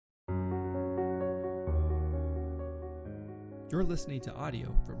You're listening to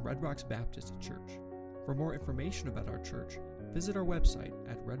audio from Red Rocks Baptist Church. For more information about our church, visit our website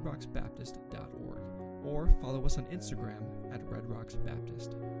at redrocksbaptist.org or follow us on Instagram at Red Rocks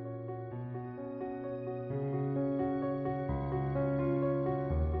Baptist.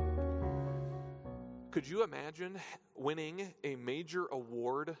 Could you imagine winning a major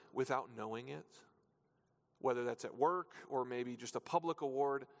award without knowing it? Whether that's at work or maybe just a public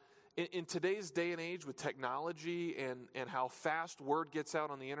award. In today's day and age with technology and how fast word gets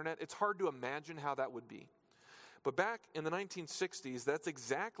out on the internet, it's hard to imagine how that would be. But back in the 1960s, that's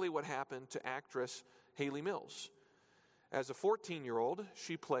exactly what happened to actress Hayley Mills. As a 14-year-old,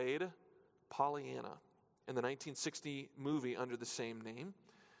 she played Pollyanna in the 1960 movie under the same name.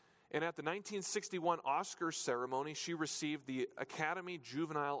 And at the 1961 Oscars ceremony, she received the Academy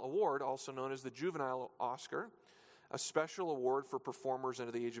Juvenile Award, also known as the Juvenile Oscar, a special award for performers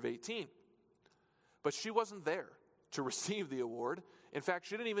under the age of 18. But she wasn't there to receive the award. In fact,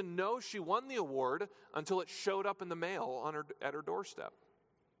 she didn't even know she won the award until it showed up in the mail at her doorstep.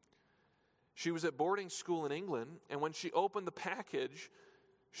 She was at boarding school in England, and when she opened the package,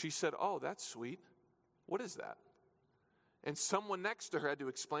 she said, "Oh, that's sweet. What is that?" And someone next to her had to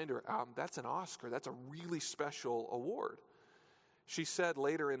explain to her, "That's an Oscar. That's a really special award." She said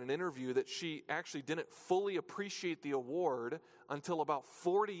later in an interview that she actually didn't fully appreciate the award until about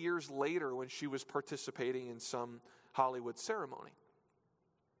 40 years later when she was participating in some Hollywood ceremony.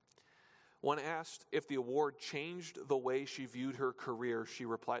 When asked if the award changed the way she viewed her career, she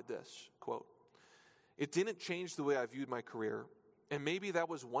replied this, quote, "It didn't change the way I viewed my career, and maybe that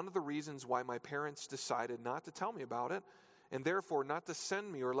was one of the reasons why my parents decided not to tell me about it, and therefore not to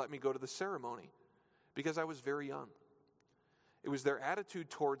send me or let me go to the ceremony, because I was very young. It was their attitude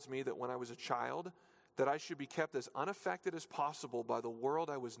towards me that when I was a child, that I should be kept as unaffected as possible by the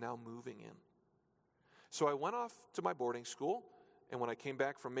world I was now moving in. So I went off to my boarding school, and when I came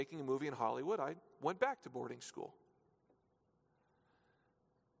back from making a movie in Hollywood, I went back to boarding school."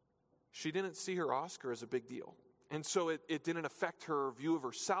 She didn't see her Oscar as a big deal. And so it didn't affect her view of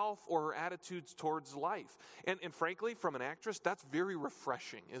herself or her attitudes towards life. And frankly, from an actress, that's very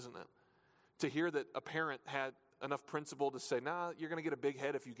refreshing, isn't it? To hear that a parent had enough principle to say, "Nah, you're going to get a big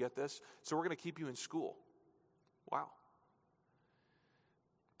head if you get this, so we're going to keep you in school." Wow.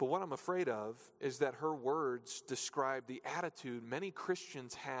 But what I'm afraid of is that her words describe the attitude many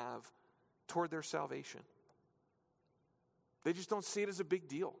Christians have toward their salvation. They just don't see it as a big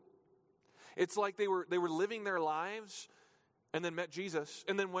deal. It's like they were living their lives and then met Jesus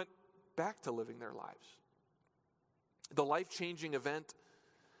and then went back to living their lives. The life-changing event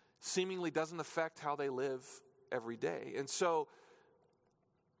seemingly doesn't affect how they live every day. And so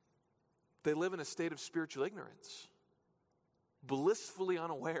they live in a state of spiritual ignorance, blissfully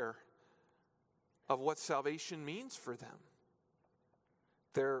unaware of what salvation means for them.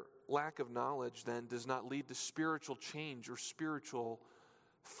 Their lack of knowledge then does not lead to spiritual change or spiritual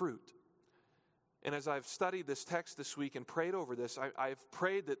fruit. And as I've studied this text this week and prayed over this, I've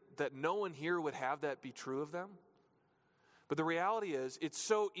prayed that no one here would have that be true of them. But the reality is, it's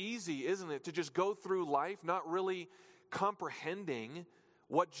so easy, isn't it, to just go through life not really comprehending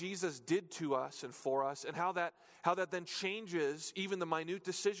what Jesus did to us and for us, and how that then changes even the minute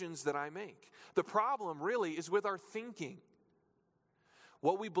decisions that I make. The problem really is with our thinking.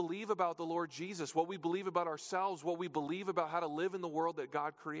 What we believe about the Lord Jesus, what we believe about ourselves, what we believe about how to live in the world that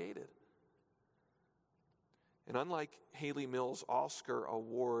God created. And unlike Hayley Mills' Oscar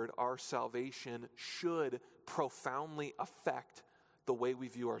award, our salvation should profoundly affect the way we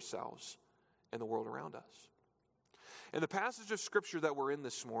view ourselves and the world around us. And the passage of Scripture that we're in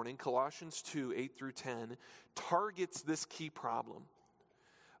this morning, Colossians 2, 8 through 10, targets this key problem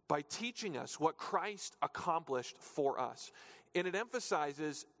by teaching us what Christ accomplished for us. And it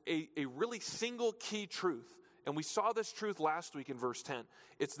emphasizes a really single key truth. And we saw this truth last week in verse 10.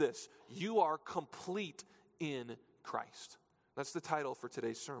 It's this: you are complete in Christ. That's the title for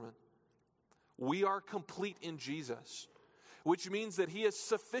today's sermon. We are complete in Jesus, which means that He is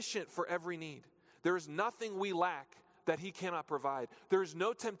sufficient for every need. There is nothing we lack that He cannot provide. There is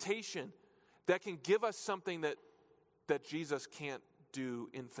no temptation that can give us something that Jesus can't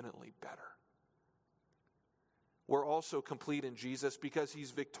do infinitely better. We're also complete in Jesus because He's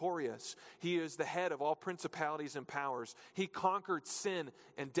victorious. He is the head of all principalities and powers. He conquered sin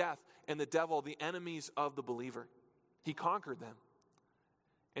and death and the devil, the enemies of the believer. He conquered them.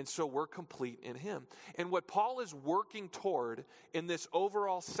 And so we're complete in Him. And what Paul is working toward in this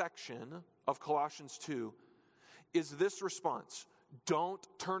overall section of Colossians 2 is this response: don't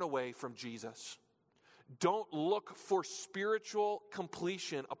turn away from Jesus. Don't look for spiritual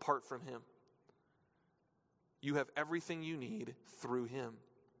completion apart from Him. You have everything you need through him.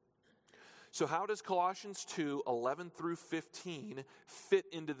 So how does Colossians 2:11 through 15 fit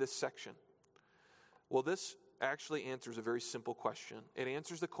into this section? Well, this actually answers a very simple question. It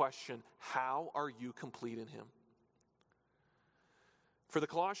answers the question, how are you complete in him? For the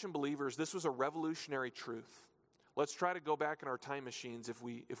Colossian believers, this was a revolutionary truth. Let's try to go back in our time machines if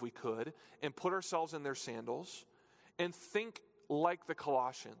we could and put ourselves in their sandals and think like the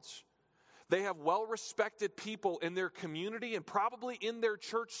Colossians. They have well-respected people in their community and probably in their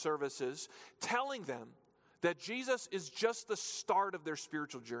church services telling them that Jesus is just the start of their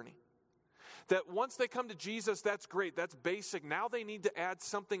spiritual journey. That once they come to Jesus, that's great, that's basic. Now they need to add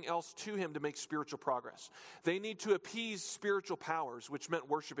something else to him to make spiritual progress. They need to appease spiritual powers, which meant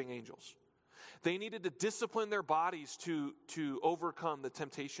worshiping angels. They needed to discipline their bodies to overcome the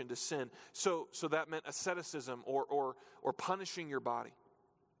temptation to sin. So that meant asceticism or punishing your body.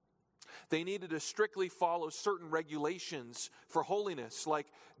 They needed to strictly follow certain regulations for holiness, like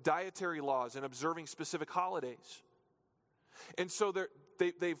dietary laws and observing specific holidays. And so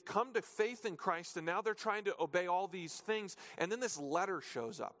they've come to faith in Christ, and now they're trying to obey all these things. And then this letter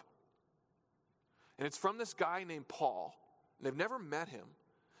shows up. And it's from this guy named Paul. They've never met him,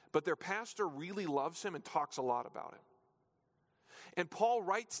 but their pastor really loves him and talks a lot about him. And Paul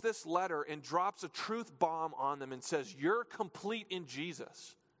writes this letter and drops a truth bomb on them and says, you're complete in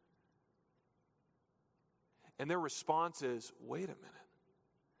Jesus. And their response is, wait a minute.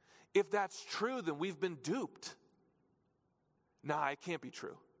 If that's true, then we've been duped. Nah, it can't be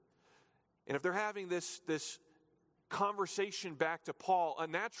true. And if they're having this conversation back to Paul, a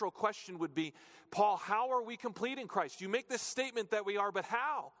natural question would be, Paul, how are we complete in Christ? You make this statement that we are, but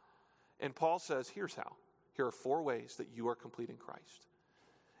how? And Paul says, here's how. Here are 4 ways that you are complete in Christ.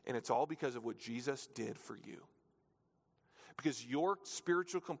 And it's all because of what Jesus did for you. Because your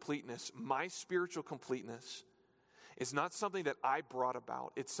spiritual completeness, my spiritual completeness, is not something that I brought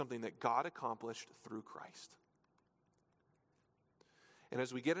about. It's something that God accomplished through Christ. And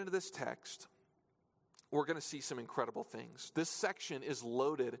as we get into this text, we're going to see some incredible things. This section is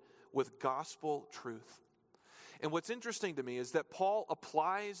loaded with gospel truth. And what's interesting to me is that Paul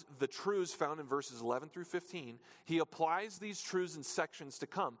applies the truths found in verses 11 through 15. He applies these truths in sections to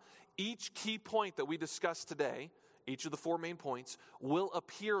come. Each key point that we discuss today, each of the 4 main points, will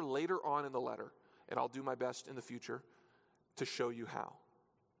appear later on in the letter. And I'll do my best in the future to show you how.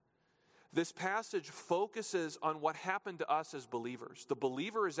 This passage focuses on what happened to us as believers. The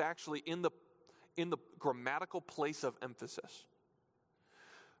believer is actually in the grammatical place of emphasis.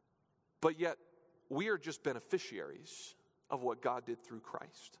 But yet, we are just beneficiaries of what God did through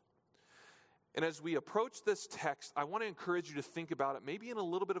Christ. And as we approach this text, I want to encourage you to think about it maybe in a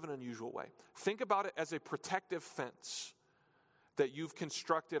little bit of an unusual way. Think about it as a protective fence that you've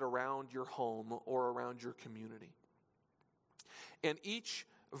constructed around your home or around your community. And each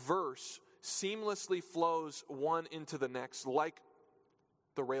verse seamlessly flows one into the next like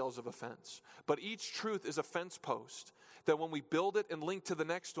the rails of a fence. But each truth is a fence post that when we build it and link to the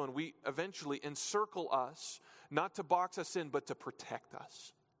next one, we eventually encircle us, not to box us in, but to protect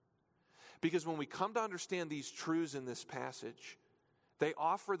us. Because when we come to understand these truths in this passage, they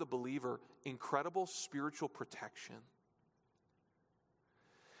offer the believer incredible spiritual protection.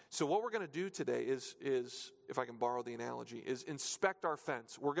 So what we're going to do today is, if I can borrow the analogy, is inspect our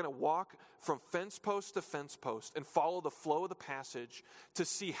fence. We're going to walk from fence post to fence post and follow the flow of the passage to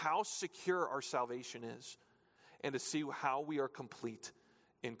see how secure our salvation is and to see how we are complete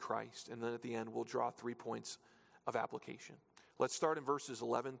in Christ. And then at the end, we'll draw 3 points of application. Let's start in verses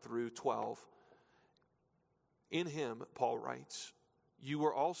 11 through 12. In him, Paul writes, you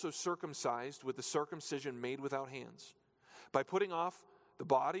were also circumcised with the circumcision made without hands, by putting off the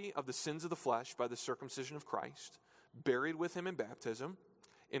body of the sins of the flesh by the circumcision of Christ, buried with him in baptism,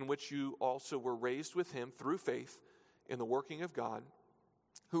 in which you also were raised with him through faith in the working of God,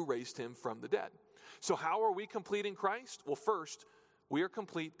 who raised him from the dead. So how are we complete in Christ? Well, first, we are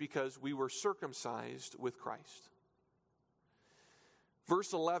complete because we were circumcised with Christ.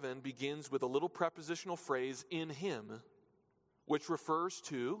 Verse 11 begins with a little prepositional phrase, in him, which refers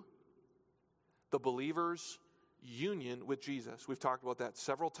to the believer's union with Jesus. We've talked about that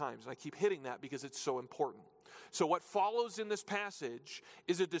several times, and I keep hitting that because it's so important. So what follows in this passage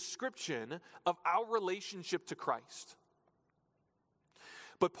is a description of our relationship to Christ.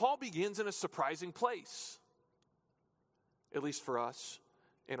 But Paul begins in a surprising place, at least for us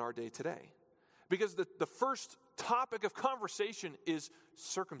in our day today. Because the first topic of conversation is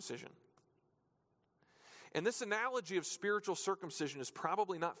circumcision. And this analogy of spiritual circumcision is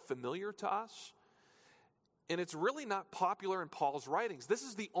probably not familiar to us. And it's really not popular in Paul's writings. This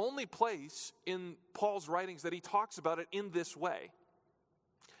is the only place in Paul's writings that he talks about it in this way.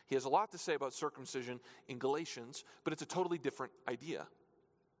 He has a lot to say about circumcision in Galatians, but it's a totally different idea.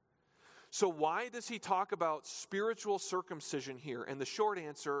 So why does he talk about spiritual circumcision here? And the short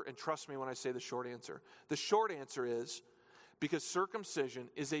answer, and trust me when I say the short answer is because circumcision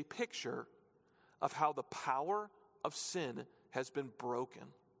is a picture of how the power of sin has been broken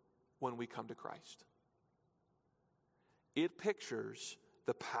when we come to Christ. It pictures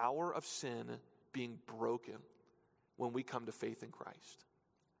the power of sin being broken when we come to faith in Christ.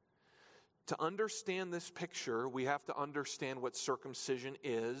 To understand this picture, we have to understand what circumcision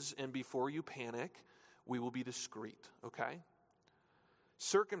is, and before you panic, we will be discreet, okay?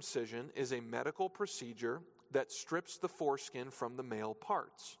 Circumcision is a medical procedure that strips the foreskin from the male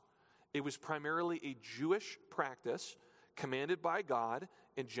parts. It was primarily a Jewish practice commanded by God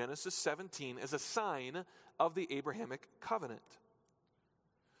in Genesis 17 as a sign of the Abrahamic covenant.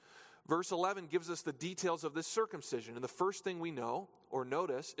 Verse 11 gives us the details of this circumcision. And the first thing we know or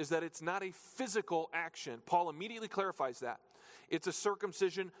notice is that it's not a physical action. Paul immediately clarifies that. It's a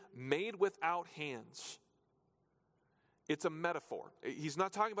circumcision made without hands. It's a metaphor. He's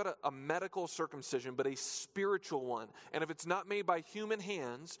not talking about a medical circumcision, but a spiritual one. And if it's not made by human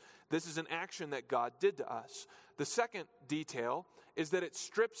hands, this is an action that God did to us. The second detail is that it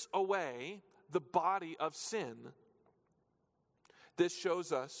strips away the body of sin. This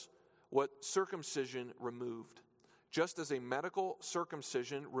shows us what circumcision removed. Just as a medical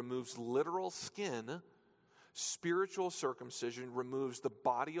circumcision removes literal skin, spiritual circumcision removes the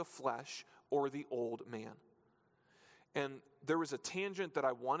body of flesh or the old man. And there was a tangent that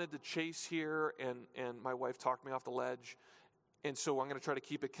I wanted to chase here, and my wife talked me off the ledge, and so I'm going to try to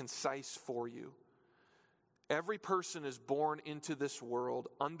keep it concise for you. Every person is born into this world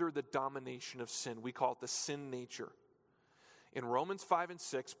under the domination of sin. We call it the sin nature. In Romans 5 and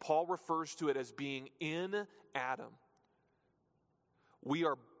 6, Paul refers to it as being in Adam. We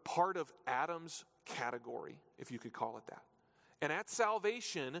are part of Adam's category, if you could call it that. And at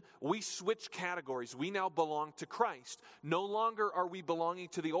salvation, we switch categories. We now belong to Christ. No longer are we belonging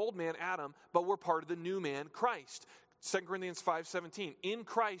to the old man, Adam, but we're part of the new man, Christ. 2 Corinthians 5:17, in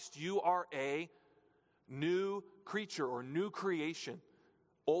Christ you are a new creature or new creation.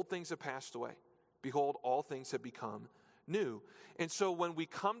 Old things have passed away. Behold, all things have become new. And so when we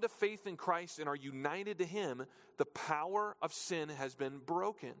come to faith in Christ and are united to Him, the power of sin has been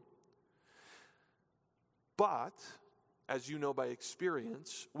broken. But, as you know by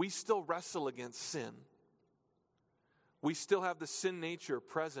experience, we still wrestle against sin. We still have the sin nature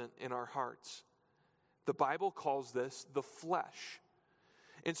present in our hearts. The Bible calls this the flesh.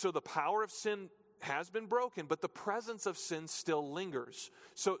 And so the power of sin has been broken, but the presence of sin still lingers.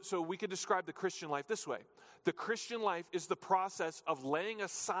 So we could describe the Christian life this way. The Christian life is the process of laying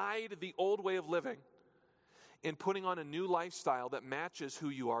aside the old way of living and putting on a new lifestyle that matches who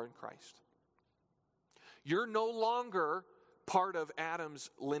you are in Christ. You're no longer part of Adam's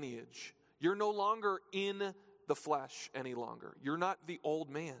lineage. You're no longer in the flesh any longer. You're not the old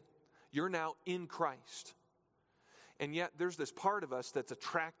man. You're now in Christ. And yet there's this part of us that's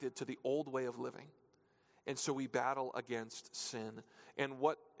attracted to the old way of living. And so we battle against sin. And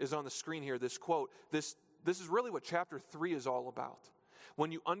what is on the screen here, this quote, this is really what chapter 3 is all about.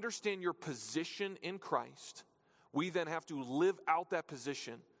 When you understand your position in Christ, we then have to live out that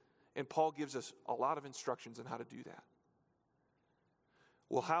position. And Paul gives us a lot of instructions on how to do that.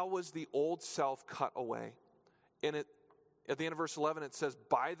 Well, how was the old self cut away? And at the end of verse 11, it says,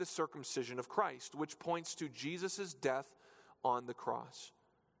 by the circumcision of Christ, which points to Jesus' death on the cross.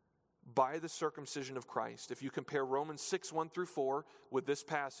 By the circumcision of Christ. If you compare Romans 6, 1 through 4 with this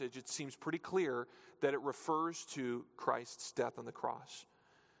passage, it seems pretty clear that it refers to Christ's death on the cross.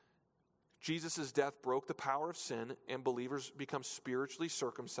 Jesus' death broke the power of sin, and believers become spiritually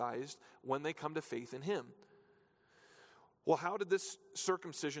circumcised when they come to faith in Him. Well, how did this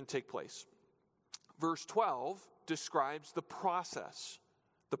circumcision take place? Verse 12 describes the process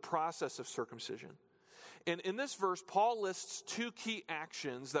of circumcision. And in this verse, Paul lists two key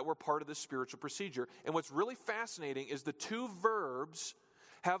actions that were part of the spiritual procedure. And what's really fascinating is the two verbs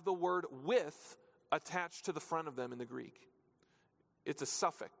have the word with attached to the front of them in the Greek. It's a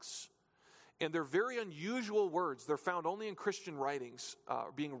suffix. And they're very unusual words. They're found only in Christian writings.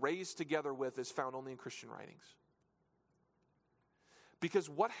 Being raised together with is found only in Christian writings. Because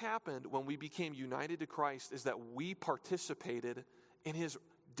what happened when we became united to Christ is that we participated in His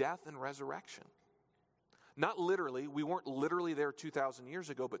death and resurrection. Not literally, we weren't literally there 2,000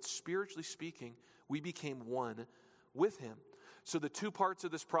 years ago, but spiritually speaking, we became one with Him. So the two parts of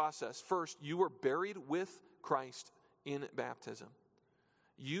this process, first, you were buried with Christ in baptism.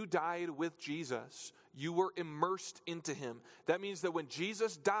 You died with Jesus. You were immersed into him. That means that when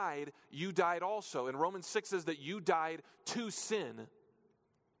Jesus died, you died also. And Romans 6 says that you died to sin.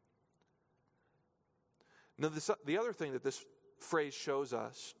 Now, the other thing that this phrase shows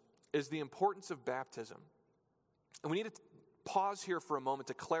us is the importance of baptism. And we need to pause here for a moment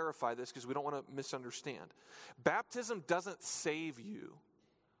to clarify this because we don't want to misunderstand. Baptism doesn't save you.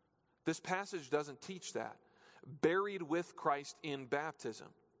 This passage doesn't teach that. Buried with Christ in baptism.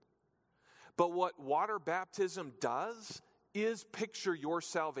 But what water baptism does is picture your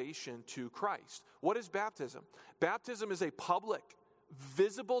salvation to Christ. What is baptism? Baptism is a public,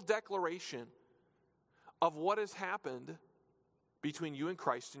 visible declaration of what has happened between you and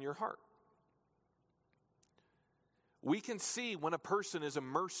Christ in your heart. We can see when a person is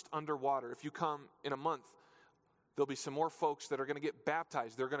immersed underwater. If you come in a month, there'll be some more folks that are going to get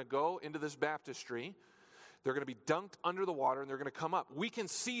baptized. They're going to go into this baptistry. They're going to be dunked under the water and they're going to come up. We can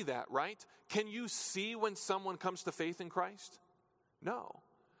see that, right? Can you see when someone comes to faith in Christ? No.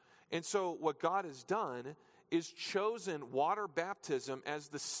 And so what God has done is chosen water baptism as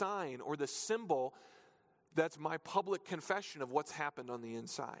the sign or the symbol that's my public confession of what's happened on the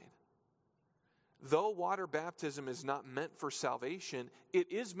inside. Though water baptism is not meant for salvation,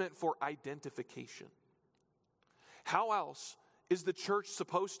 it is meant for identification. How else is the church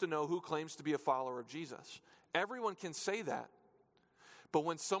supposed to know who claims to be a follower of Jesus? Everyone can say that. But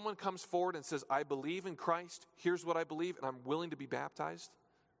when someone comes forward and says, I believe in Christ, here's what I believe, and I'm willing to be baptized,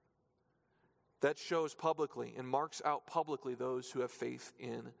 that shows publicly and marks out publicly those who have faith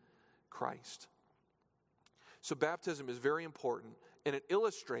in Christ. So baptism is very important, and it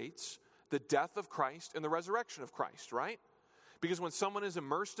illustrates the death of Christ and the resurrection of Christ, right? Because when someone is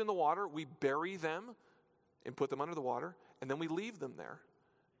immersed in the water, we bury them and put them under the water, and then we leave them there.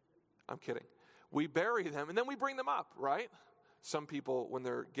 I'm kidding. We bury them, and then we bring them up, right? Some people, when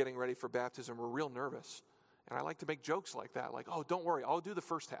they're getting ready for baptism, are real nervous. And I like to make jokes like that, like, oh, don't worry, I'll do the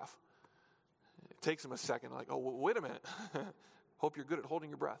first half. It takes them a second, like, oh, wait a minute. Hope you're good at holding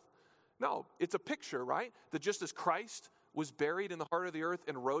your breath. No, it's a picture, right? That just as Christ was buried in the heart of the earth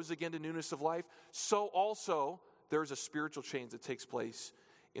and rose again to newness of life, so also there's a spiritual change that takes place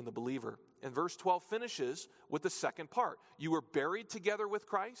in the believer. And verse 12 finishes with the second part. You were buried together with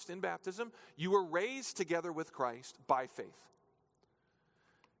Christ in baptism. You were raised together with Christ by faith.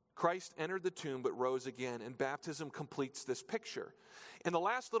 Christ entered the tomb but rose again, and baptism completes this picture. And the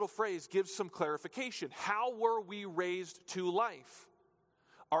last little phrase gives some clarification. How were we raised to life?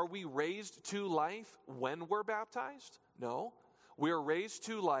 Are we raised to life when we're baptized? No. We are raised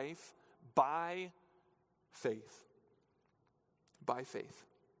to life by faith. By faith.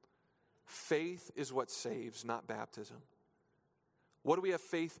 Faith is what saves, not baptism. What do we have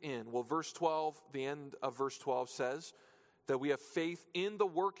faith in? Well, verse 12, the end of verse 12 says that we have faith in the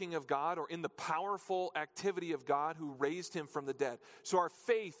working of God or in the powerful activity of God who raised him from the dead. So our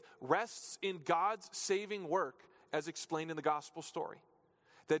faith rests in God's saving work as explained in the gospel story.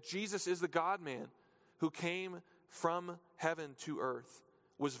 That Jesus is the God-man who came from heaven to earth,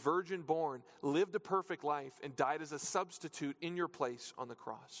 was virgin born, lived a perfect life, and died as a substitute in your place on the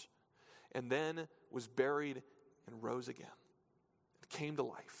cross. And then was buried and rose again. It came to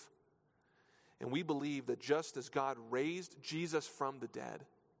life. And we believe that just as God raised Jesus from the dead,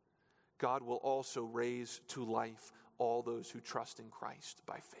 God will also raise to life all those who trust in Christ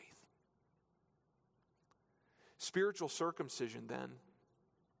by faith. Spiritual circumcision, then,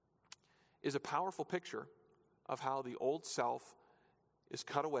 is a powerful picture of how the old self is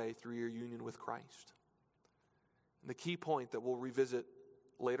cut away through your union with Christ. And the key point that we'll revisit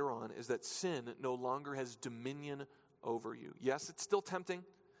later on is that sin no longer has dominion over you. Yes, it's still tempting.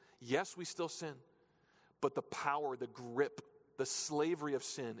 Yes, we still sin. But the power, the grip, the slavery of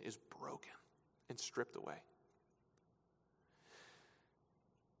sin is broken and stripped away.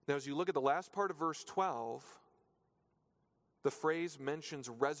 Now, as you look at the last part of verse 12, the phrase mentions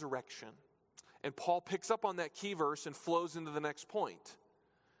resurrection. And Paul picks up on that key verse and flows into the next point.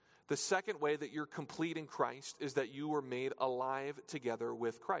 The second way that you're complete in Christ is that you were made alive together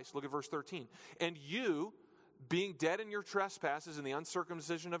with Christ. Look at verse 13. And you, being dead in your trespasses and the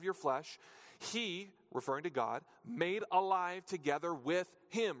uncircumcision of your flesh, he, referring to God, made alive together with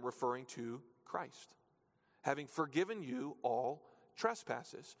him, referring to Christ, having forgiven you all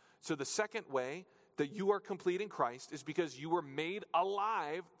trespasses. So the second way that you are complete in Christ is because you were made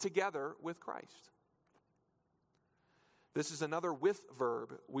alive together with Christ. This is another with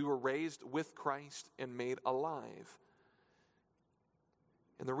verb. We were raised with Christ and made alive.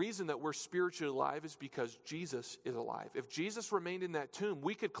 And the reason that we're spiritually alive is because Jesus is alive. If Jesus remained in that tomb,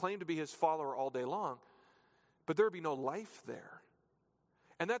 we could claim to be his follower all day long. but there would be no life there.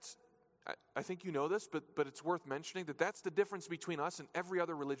 And that's, I think you know this, but it's worth mentioning that that's the difference between us and every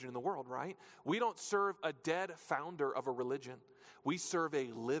other religion in the world, right? We don't serve a dead founder of a religion. We serve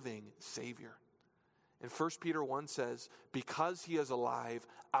a living Savior. And 1 Peter 1 says, because he is alive,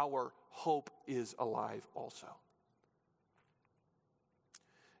 our hope is alive also.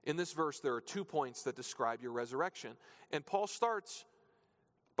 In this verse, there are 2 points that describe your resurrection. And Paul starts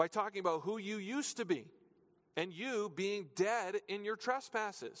by talking about who you used to be and you being dead in your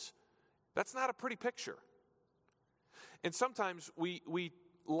trespasses. That's not a pretty picture. And sometimes we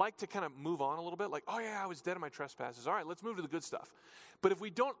like to kind of move on a little bit, like, oh yeah, I was dead in my trespasses. All right, let's move to the good stuff. But if we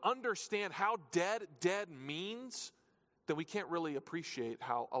don't understand how dead means, then we can't really appreciate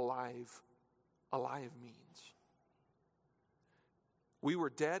how alive means. We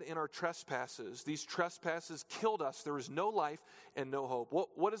were dead in our trespasses. These trespasses killed us. There was no life and no hope.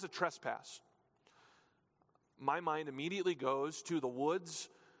 What is a trespass? My mind immediately goes to the woods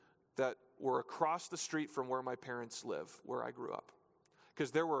that were across the street from where my parents live, where I grew up. Because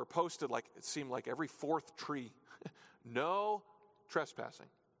there were posted, like it seemed like every fourth tree, no trespassing.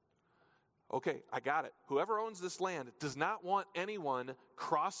 Okay, I got it. Whoever owns this land does not want anyone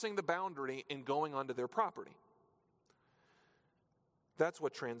crossing the boundary and going onto their property. That's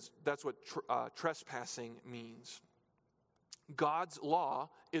what trespassing means. God's law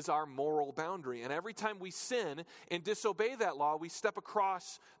is our moral boundary. And every time we sin and disobey that law, we step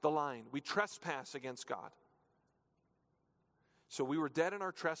across the line. We trespass against God. So we were dead in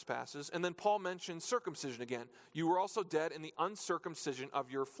our trespasses. And then Paul mentions circumcision again. You were also dead in the uncircumcision of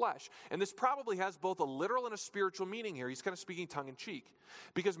your flesh. And this probably has both a literal and a spiritual meaning here. He's kind of speaking tongue in cheek.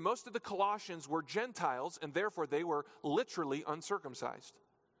 Because most of the Colossians were Gentiles, and therefore they were literally uncircumcised.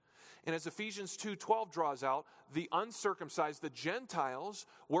 And as Ephesians 2:12 draws out, the uncircumcised, the Gentiles,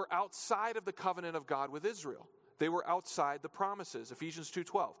 were outside of the covenant of God with Israel. They were outside the promises. Ephesians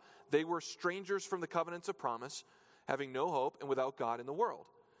 2:12. They were strangers from the covenants of promise, having no hope and without God in the world.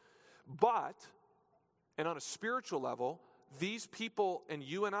 But, and on a spiritual level, these people and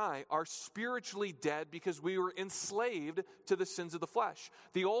you and I are spiritually dead because we were enslaved to the sins of the flesh.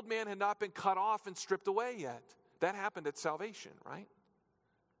 The old man had not been cut off and stripped away yet. That happened at salvation, right?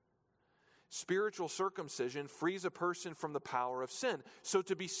 Spiritual circumcision frees a person from the power of sin. So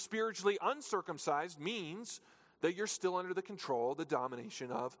to be spiritually uncircumcised means that you're still under the control, the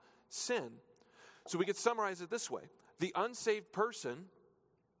domination of sin. So we could summarize it this way. The unsaved person,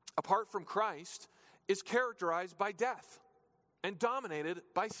 apart from Christ, is characterized by death and dominated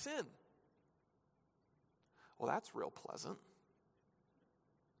by sin. Well, that's real pleasant.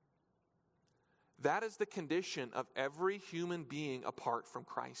 That is the condition of every human being apart from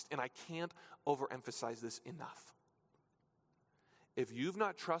Christ. And I can't overemphasize this enough. If you've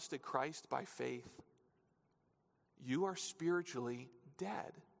not trusted Christ by faith, you are spiritually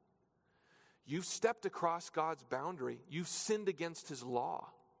dead. You've stepped across God's boundary. You've sinned against his law.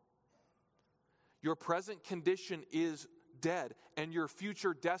 Your present condition is dead, and your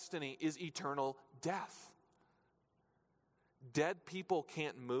future destiny is eternal death. Dead people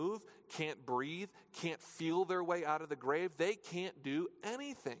can't move, can't breathe, can't feel their way out of the grave. They can't do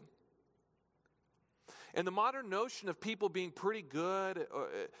anything. And the modern notion of people being pretty good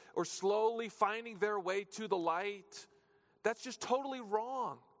or slowly finding their way to the light, that's just totally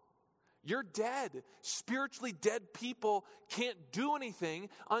wrong. You're dead. Spiritually dead people can't do anything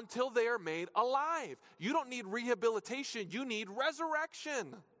until they are made alive. You don't need rehabilitation. You need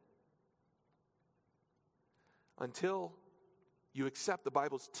resurrection. Until you accept the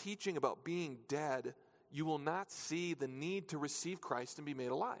Bible's teaching about being dead, you will not see the need to receive Christ and be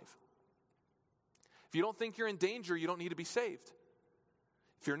made alive. If you don't think you're in danger, you don't need to be saved.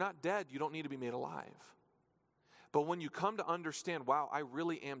 If you're not dead, you don't need to be made alive. But when you come to understand, wow, I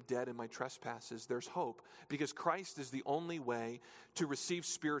really am dead in my trespasses, there's hope. Because Christ is the only way to receive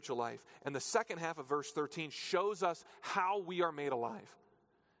spiritual life. And the second half of verse 13 shows us how we are made alive.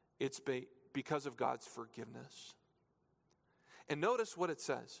 It's because of God's forgiveness. And notice what it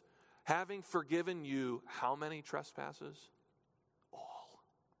says. Having forgiven you how many trespasses? All.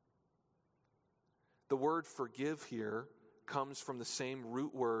 The word forgive here comes from the same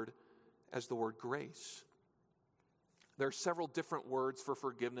root word as the word grace. There are several different words for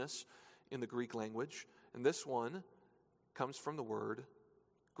forgiveness in the Greek language, and this one comes from the word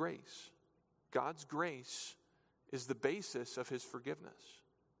grace. God's grace is the basis of his forgiveness.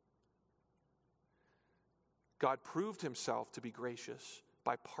 God proved himself to be gracious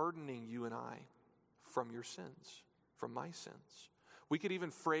by pardoning you and I from your sins, from my sins. We could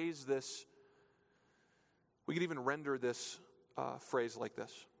even render this phrase like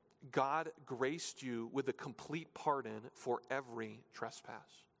this. God graced you with a complete pardon for every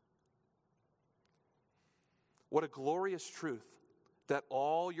trespass. What a glorious truth that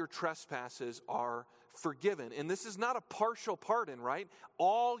all your trespasses are forgiven. And this is not a partial pardon, right?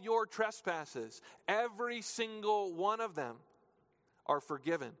 All your trespasses, every single one of them, are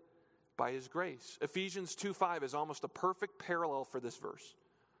forgiven by his grace. Ephesians 2:5 is almost a perfect parallel for this verse.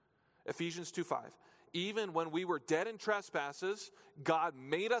 Ephesians 2:5. Even when we were dead in trespasses, God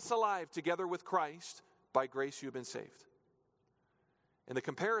made us alive together with Christ. By grace you've been saved. And the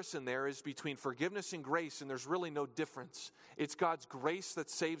comparison there is between forgiveness and grace, and there's really no difference. It's God's grace that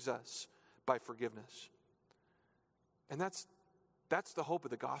saves us by forgiveness. And that's the hope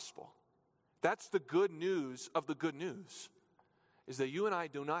of the gospel. That's the good news of the good news, is that you and I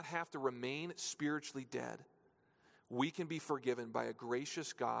do not have to remain spiritually dead. We can be forgiven by a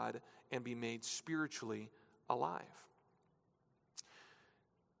gracious God and be made spiritually alive.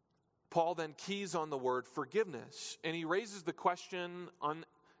 Paul then keys on the word forgiveness, and he raises the question,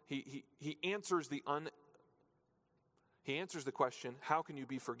 he answers the question, how can you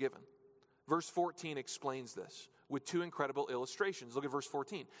be forgiven? Verse 14 explains this with two incredible illustrations. Look at verse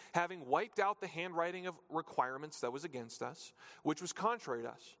 14. Having wiped out the handwriting of requirements that was against us, which was contrary to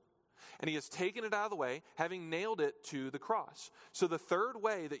us, and he has taken it out of the way, having nailed it to the cross. So the third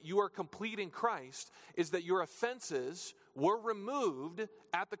way that you are complete in Christ is that your offenses were removed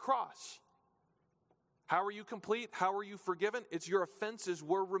at the cross. How are you complete? How are you forgiven? It's your offenses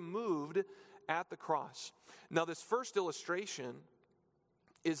were removed at the cross. Now, this first illustration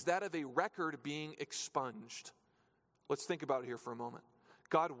is that of a record being expunged. Let's think about it here for a moment.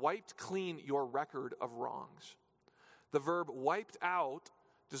 God wiped clean your record of wrongs. The verb wiped out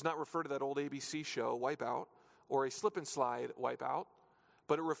does not refer to that old ABC show, Wipe Out, or a slip and slide wipe out,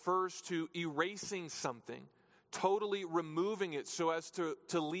 but it refers to erasing something, totally removing it so as to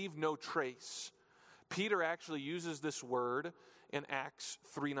leave no trace. Peter actually uses this word in Acts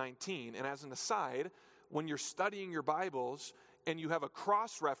 3:19. And as an aside, when you're studying your Bibles and you have a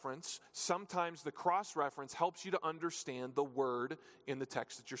cross-reference, sometimes the cross-reference helps you to understand the word in the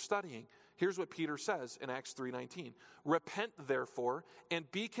text that you're studying. Here's what Peter says in Acts 3:19. Repent, therefore,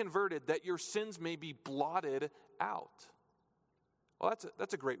 and be converted, that your sins may be blotted out. Well,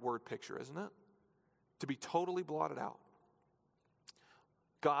 that's a great word picture, isn't it? To be totally blotted out.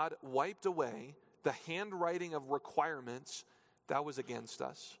 God wiped away the handwriting of requirements that was against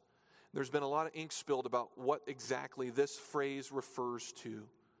us. There's been a lot of ink spilled about what exactly this phrase refers to.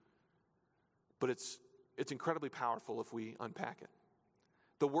 But it's incredibly powerful if we unpack it.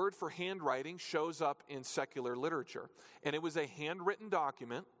 The word for handwriting shows up in secular literature. And it was a handwritten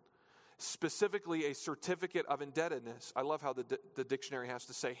document, specifically a certificate of indebtedness. I love how the dictionary has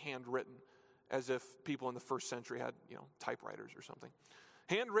to say handwritten, as if people in the first century had, typewriters or something.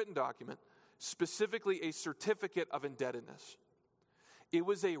 Handwritten document, specifically a certificate of indebtedness. It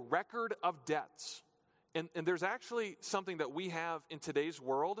was a record of debts. And there's actually something that we have in today's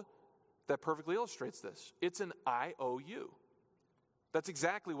world that perfectly illustrates this. It's an IOU. That's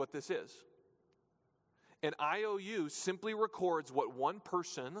exactly what this is. An IOU simply records what one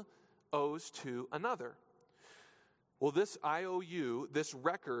person owes to another. Well, this IOU, this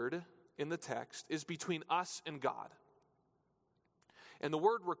record in the text, is between us and God. And the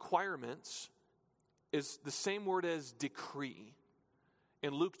word requirements is the same word as decree.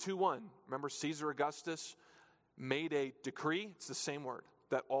 In Luke 2:1, remember Caesar Augustus made a decree? It's the same word,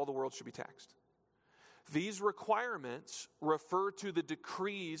 that all the world should be taxed. These requirements refer to the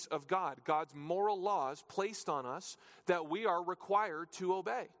decrees of God, God's moral laws placed on us that we are required to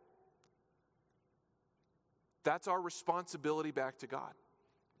obey. That's our responsibility back to God.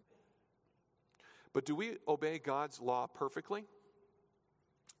 But do we obey God's law perfectly?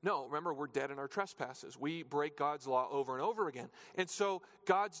 No, remember, we're dead in our trespasses. We break God's law over and over again. And so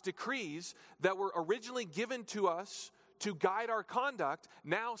God's decrees that were originally given to us to guide our conduct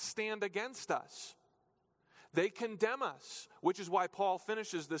now stand against us. They condemn us, which is why Paul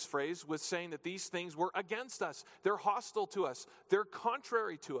finishes this phrase with saying that these things were against us. They're hostile to us. They're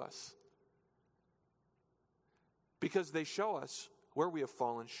contrary to us. Because they show us where we have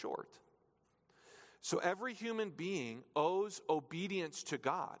fallen short. So every human being owes obedience to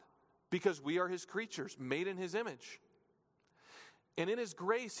God because we are his creatures, made in his image. And in his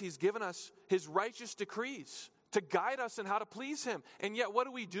grace, he's given us his righteous decrees to guide us in how to please him. And yet, what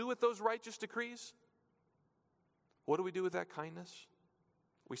do we do with those righteous decrees? What do we do with that kindness?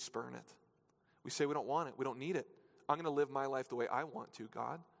 We spurn it. We say we don't want it. We don't need it. I'm going to live my life the way I want to,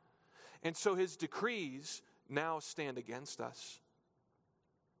 God. And so his decrees now stand against us.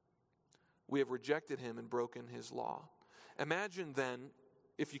 We have rejected him and broken his law. Imagine then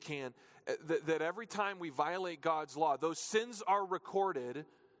if you can, that every time we violate God's law, those sins are recorded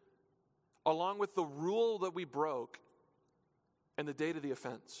along with the rule that we broke and the date of the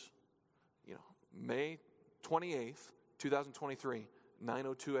offense. May 28th, 2023,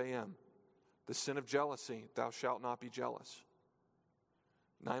 9:02 a.m. The sin of jealousy, thou shalt not be jealous.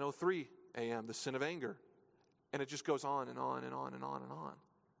 9:03 a.m., the sin of anger. And it just goes on and on and on and on and on.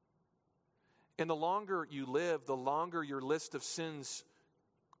 And the longer you live, the longer your list of sins,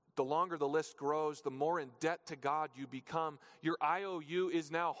 the longer the list grows, the more in debt to God you become. Your IOU is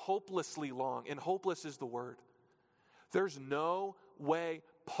now hopelessly long, and hopeless is the word. There's no way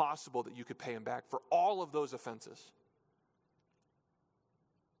possible that you could pay him back for all of those offenses.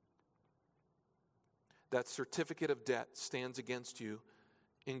 That certificate of debt stands against you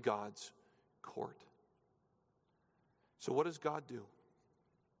in God's court. So what does God do?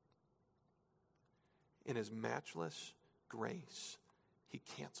 In his matchless grace, he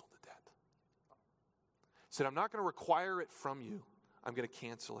canceled the debt. He said, I'm not going to require it from you. I'm going to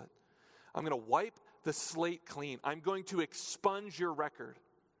cancel it. I'm going to wipe the slate clean. I'm going to expunge your record.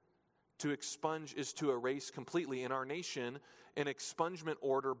 To expunge is to erase completely. In our nation, an expungement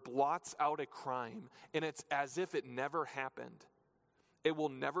order blots out a crime, and it's as if it never happened. It will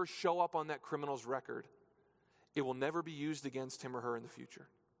never show up on that criminal's record. It will never be used against him or her in the future.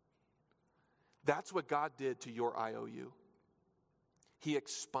 That's what God did to your IOU. He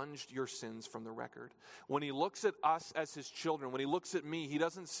expunged your sins from the record. When he looks at us as his children, when he looks at me, he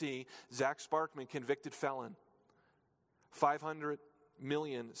doesn't see Zach Sparkman, convicted felon,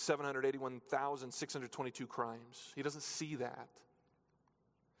 500,781,622 crimes. He doesn't see that.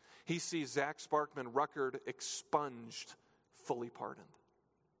 He sees Zach Sparkman, record expunged, fully pardoned.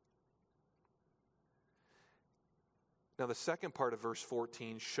 Now, the second part of verse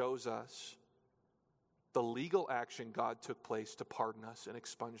 14 shows us the legal action God took place to pardon us and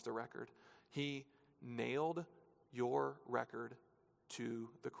expunge the record. He nailed your record to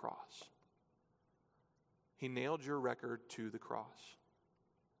the cross. He nailed your record to the cross.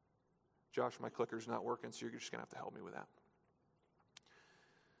 Josh, my clicker's not working, so you're just going to have to help me with that.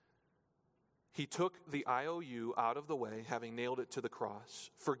 He took the IOU out of the way, having nailed it to the cross.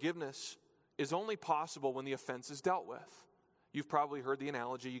 Forgiveness is only possible when the offense is dealt with. You've probably heard the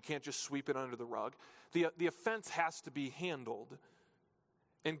analogy, you can't just sweep it under the rug. The offense has to be handled.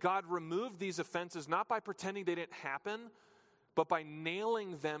 And God removed these offenses not by pretending they didn't happen, but by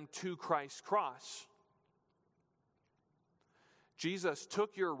nailing them to Christ's cross. Jesus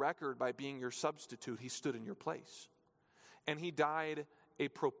took your record by being your substitute. He stood in your place. And he died as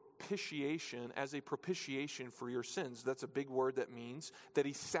a propitiation for your sins. That's a big word that means that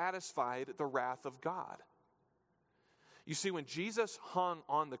he satisfied the wrath of God. You see, when Jesus hung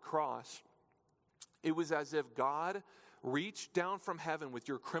on the cross, it was as if God reached down from heaven with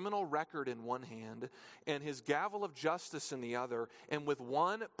your criminal record in one hand and his gavel of justice in the other, and with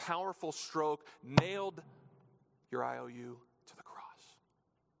one powerful stroke nailed your IOU to the cross.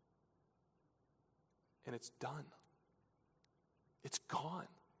 And it's done. It's gone.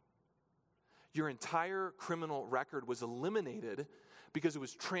 Your entire criminal record was eliminated because it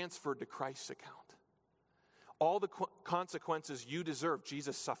was transferred to Christ's account. All the consequences you deserve,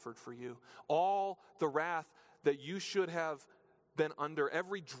 Jesus suffered for you. All the wrath that you should have been under,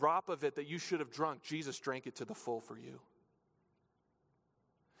 every drop of it that you should have drunk, Jesus drank it to the full for you.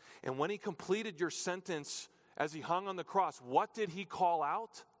 And when he completed your sentence as he hung on the cross, what did he call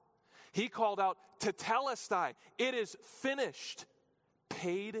out? He called out, Tetelestai, it is finished,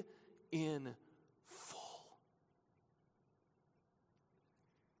 paid in full.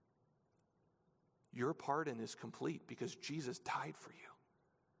 Your pardon is complete because Jesus died for you.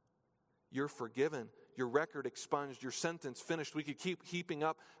 You're forgiven. Your record expunged. Your sentence finished. We could keep heaping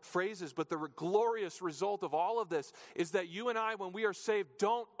up phrases, but the glorious result of all of this is that you and I, when we are saved,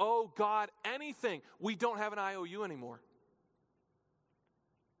 don't owe God anything. We don't have an IOU anymore.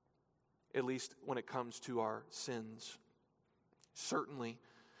 At least when it comes to our sins. Certainly,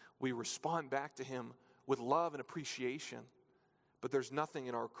 we respond back to him with love and appreciation, but there's nothing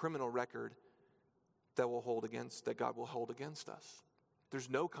in our criminal record that God will hold against us. There's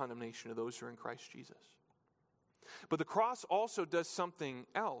no condemnation of those who are in Christ Jesus. But the cross also does something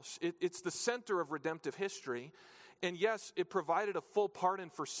else. It's the center of redemptive history. And yes, it provided a full pardon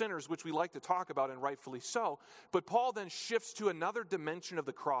for sinners, which we like to talk about, and rightfully so. But Paul then shifts to another dimension of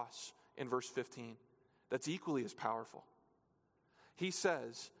the cross in verse 15 that's equally as powerful. He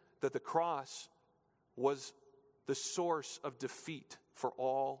says that the cross was the source of defeat for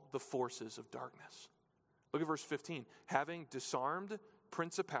all the forces of darkness. Look at verse 15. Having disarmed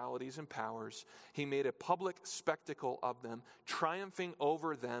principalities and powers. He made a public spectacle of them, triumphing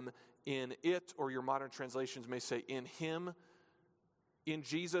over them in it, or your modern translations may say in him, in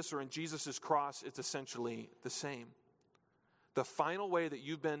Jesus, or in Jesus' cross. It's essentially the same. The final way that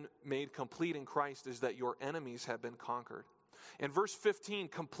you've been made complete in Christ is that your enemies have been conquered. And verse 15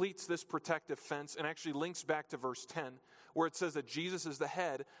 completes this protective fence and actually links back to verse 10, where it says that Jesus is the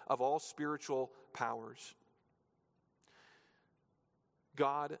head of all spiritual powers.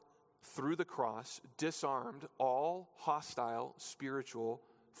 God, through the cross, disarmed all hostile spiritual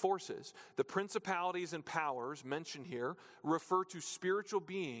forces. The principalities and powers mentioned here refer to spiritual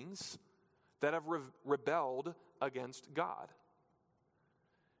beings that have rebelled against God.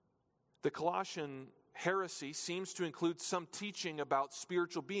 The Colossian heresy seems to include some teaching about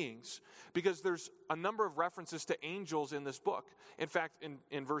spiritual beings, because there's a number of references to angels in this book. In fact,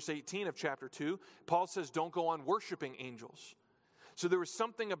 in verse 18 of chapter 2, Paul says, don't go on worshiping angels. So there was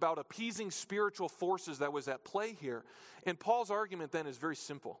something about appeasing spiritual forces that was at play here. And Paul's argument then is very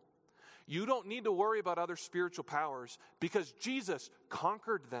simple. You don't need to worry about other spiritual powers because Jesus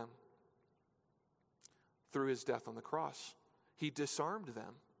conquered them through his death on the cross. He disarmed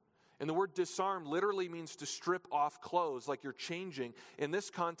them. And the word disarm literally means to strip off clothes, like you're changing. In this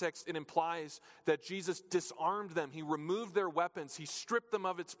context, it implies that Jesus disarmed them. He removed their weapons. He stripped them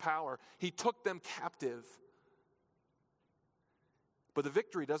of its power. He took them captive. But the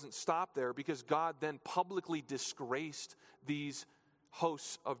victory doesn't stop there, because God then publicly disgraced these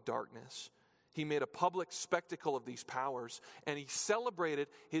hosts of darkness. He made a public spectacle of these powers, and he celebrated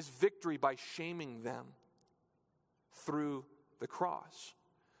his victory by shaming them through the cross.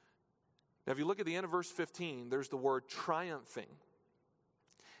 Now, if you look at the end of verse 15, there's the word triumphing.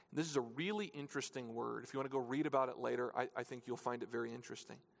 This is a really interesting word. If you want to go read about it later, I think you'll find it very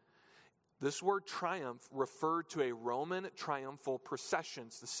interesting. This word triumph referred to a Roman triumphal procession,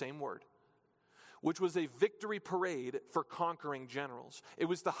 it's the same word, which was a victory parade for conquering generals. It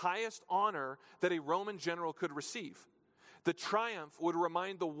was the highest honor that a Roman general could receive. The triumph would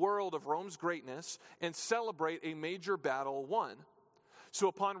remind the world of Rome's greatness and celebrate a major battle won. So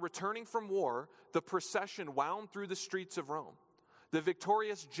upon returning from war, the procession wound through the streets of Rome. The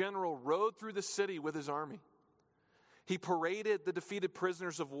victorious general rode through the city with his army. He paraded the defeated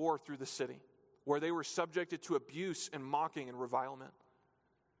prisoners of war through the city, where they were subjected to abuse and mocking and revilement.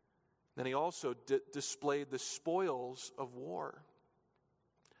 Then he also displayed the spoils of war.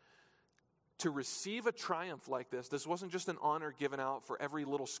 To receive a triumph like this wasn't just an honor given out for every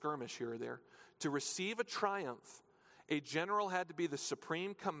little skirmish here or there. To receive a triumph, a general had to be the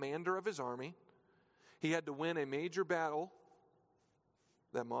supreme commander of his army. He had to win a major battle.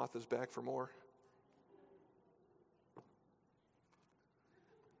 That moth is back for more.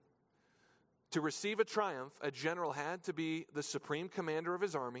 To receive a triumph, a general had to be the supreme commander of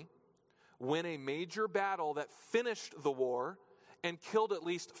his army, win a major battle that finished the war, and killed at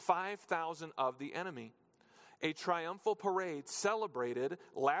least 5,000 of the enemy. A triumphal parade celebrated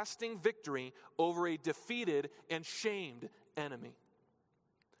lasting victory over a defeated and shamed enemy.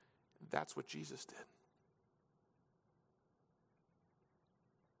 That's what Jesus did.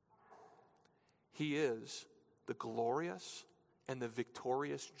 He is the glorious and the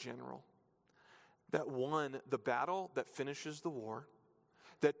victorious general that won the battle that finishes the war,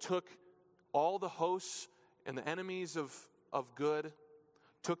 that took all the hosts and the enemies of good,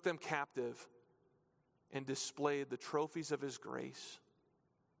 took them captive, and displayed the trophies of his grace,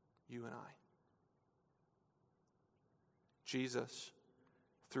 you and I. Jesus,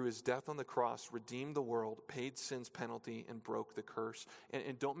 through his death on the cross, redeemed the world, paid sin's penalty, and broke the curse.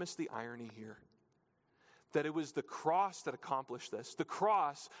 And don't miss the irony here, that it was the cross that accomplished this. The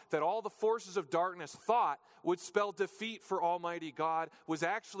cross that all the forces of darkness thought would spell defeat for Almighty God was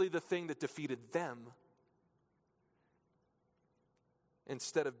actually the thing that defeated them.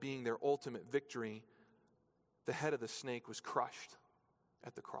 Instead of being their ultimate victory, the head of the snake was crushed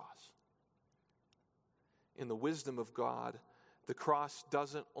at the cross. In the wisdom of God, the cross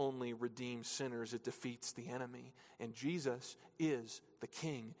doesn't only redeem sinners, it defeats the enemy. And Jesus is the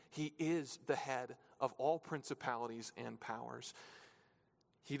King. He is the head of all principalities and powers.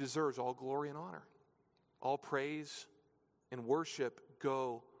 He deserves all glory and honor. All praise and worship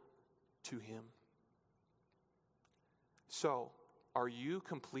go to him. So, are you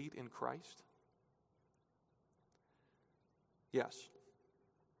complete in Christ? Yes.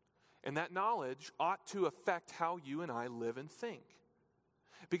 And that knowledge ought to affect how you and I live and think.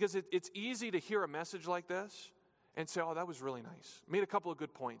 Because it's easy to hear a message like this and say, oh, that was really nice. Made a couple of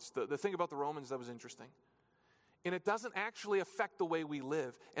good points. The thing about the Romans, that was interesting. And it doesn't actually affect the way we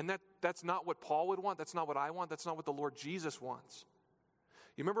live. And that's not what Paul would want. That's not what I want. That's not what the Lord Jesus wants.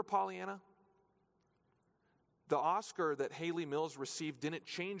 You remember Pollyanna? The Oscar that Haley Mills received didn't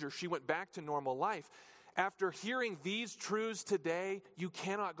change her. She went back to normal life. After hearing these truths today, you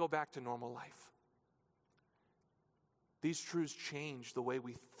cannot go back to normal life. These truths change the way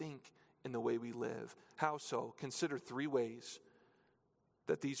we think and the way we live. How so? Consider 3 ways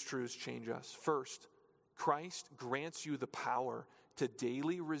that these truths change us. First, Christ grants you the power to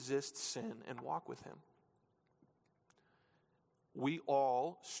daily resist sin and walk with Him. We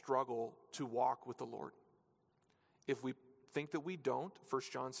all struggle to walk with the Lord. If we think that we don't, 1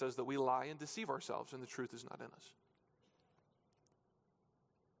 John says that we lie and deceive ourselves and the truth is not in us.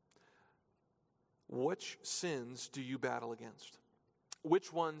 Which sins do you battle against?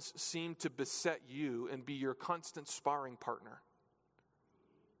 Which ones seem to beset you and be your constant sparring partner?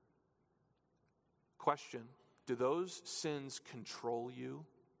 Question, do those sins control you?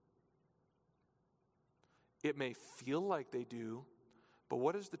 It may feel like they do, but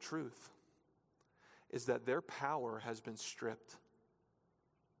what is the truth? Is that their power has been stripped.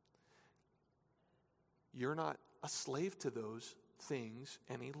 You're not a slave to those things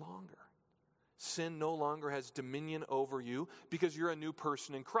any longer. Sin no longer has dominion over you because you're a new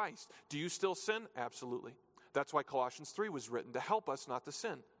person in Christ. Do you still sin? Absolutely. That's why Colossians 3 was written, to help us not to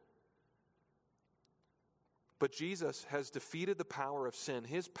sin. But Jesus has defeated the power of sin.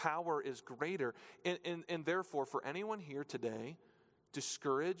 His power is greater. And therefore, for anyone here today,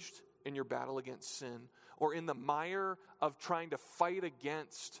 discouraged in your battle against sin, or in the mire of trying to fight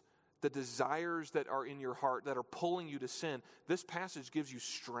against the desires that are in your heart that are pulling you to sin, this passage gives you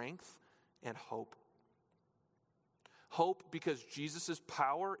strength and hope. Hope because Jesus'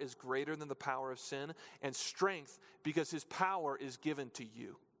 power is greater than the power of sin, and strength because His power is given to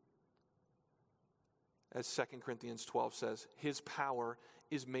you. As 2 Corinthians 12 says, His power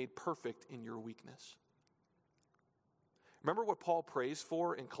is made perfect in your weakness. Remember what Paul prays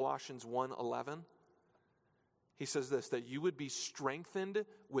for in Colossians 1:11? He says this, that you would be strengthened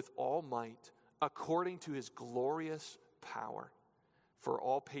with all might according to His glorious power for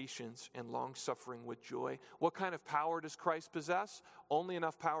all patience and long-suffering with joy. What kind of power does Christ possess? Only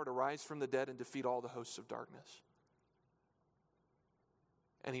enough power to rise from the dead and defeat all the hosts of darkness.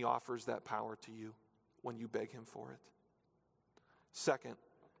 And He offers that power to you when you beg Him for it. Second,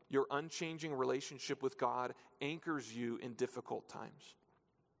 your unchanging relationship with God anchors you in difficult times.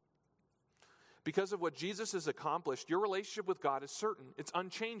 Because of what Jesus has accomplished, your relationship with God is certain. It's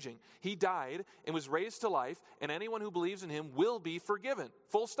unchanging. He died and was raised to life, and anyone who believes in Him will be forgiven.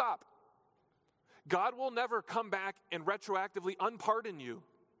 Full stop. God will never come back and retroactively unpardon you.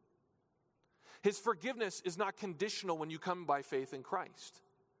 His forgiveness is not conditional when you come by faith in Christ.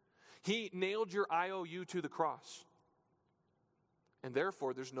 He nailed your IOU to the cross. And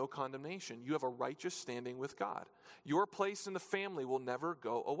therefore, there's no condemnation. You have a righteous standing with God. Your place in the family will never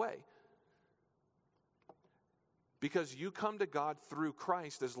go away. Because you come to God through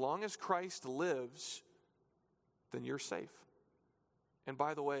Christ. As long as Christ lives, then you're safe. And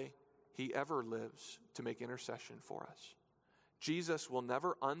by the way, He ever lives to make intercession for us. Jesus will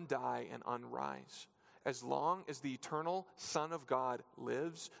never undie and unrise. As long as the eternal Son of God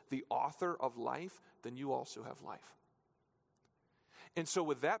lives, the author of life, then you also have life. And so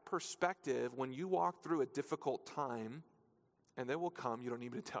with that perspective, when you walk through a difficult time, and they will come, you don't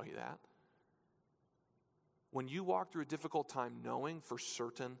need me to tell you that. When you walk through a difficult time knowing for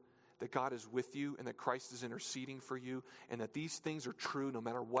certain that God is with you and that Christ is interceding for you and that these things are true no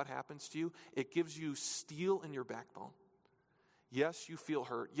matter what happens to you, it gives you steel in your backbone. Yes, you feel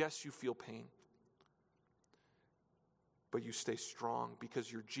hurt. Yes, you feel pain. But you stay strong because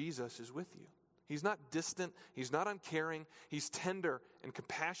your Jesus is with you. He's not distant. He's not uncaring. He's tender and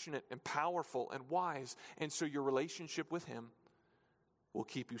compassionate and powerful and wise. And so your relationship with Him will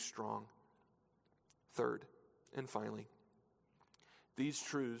keep you strong. Third, and finally, these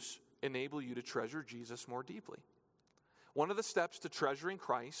truths enable you to treasure Jesus more deeply. One of the steps to treasuring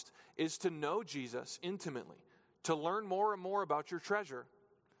Christ is to know Jesus intimately, to learn more and more about your treasure.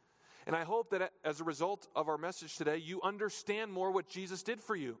 And I hope that as a result of our message today, you understand more what Jesus did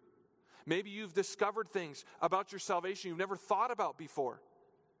for you. Maybe you've discovered things about your salvation you've never thought about before.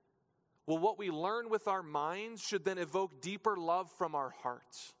 Well, what we learn with our minds should then evoke deeper love from our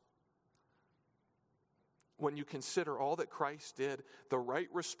hearts. When you consider all that Christ did, the right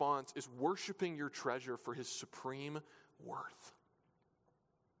response is worshiping your treasure for His supreme worth.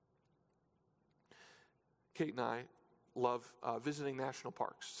 Kate and I love visiting national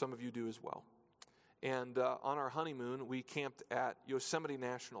parks. Some of you do as well. And on our honeymoon, we camped at Yosemite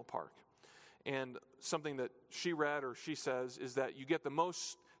National Park. And something that she read or she says is that you get the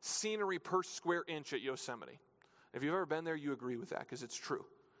most scenery per square inch at Yosemite. If you've ever been there, you agree with that because it's true.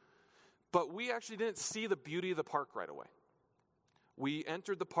 But we actually didn't see the beauty of the park right away. We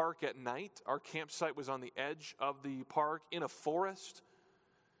entered the park at night. Our campsite was on the edge of the park in a forest.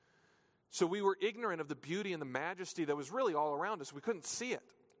 So we were ignorant of the beauty and the majesty that was really all around us. We couldn't see it.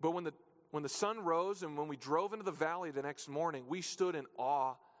 But when the sun rose and when we drove into the valley the next morning, we stood in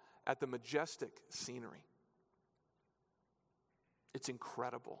awe at the majestic scenery. It's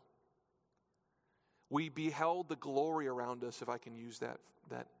incredible. We beheld the glory around us, if I can use that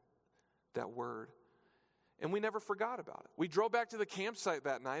word. And we never forgot about it. We drove back to the campsite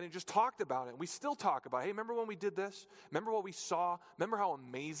that night and just talked about it. And we still talk about it. Hey, remember when we did this? Remember what we saw? Remember how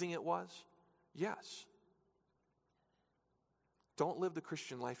amazing it was? Yes. Don't live the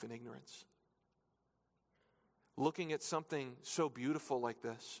Christian life in ignorance. Looking at something so beautiful like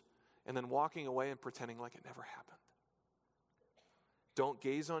this and then walking away and pretending like it never happened. Don't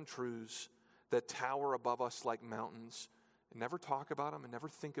gaze on truths that tower above us like mountains and never talk about them and never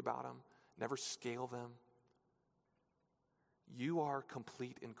think about them, never scale them. You are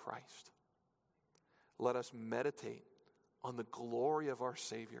complete in Christ. Let us meditate on the glory of our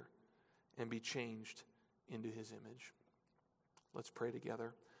Savior and be changed into His image. Let's pray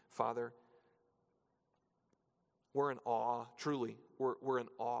together. Father, we're in awe, truly, we're in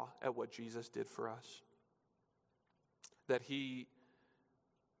awe at what Jesus did for us. That He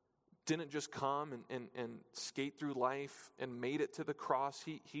didn't just come and skate through life and made it to the cross.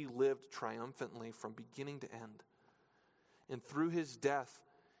 He lived triumphantly from beginning to end. And through His death,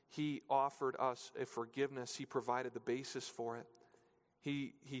 He offered us a forgiveness. He provided the basis for it.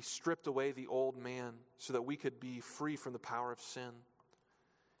 He stripped away the old man so that we could be free from the power of sin.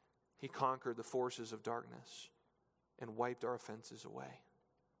 He conquered the forces of darkness and wiped our offenses away.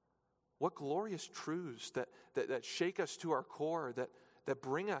 What glorious truths that shake us to our core, that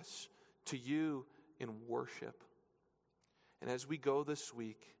bring us to You in worship. And as we go this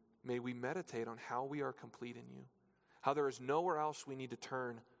week, may we meditate on how we are complete in You. How there is nowhere else we need to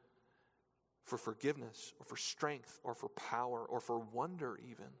turn for forgiveness or for strength or for power or for wonder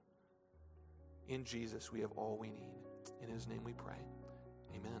even. In Jesus, we have all we need. In His name we pray.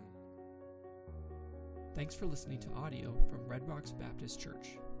 Amen. Thanks for listening to audio from Red Rocks Baptist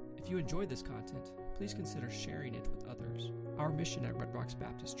Church. If you enjoyed this content, please consider sharing it with others. Our mission at Red Rocks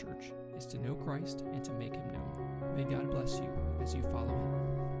Baptist Church is to know Christ and to make Him known. May God bless you as you follow Him.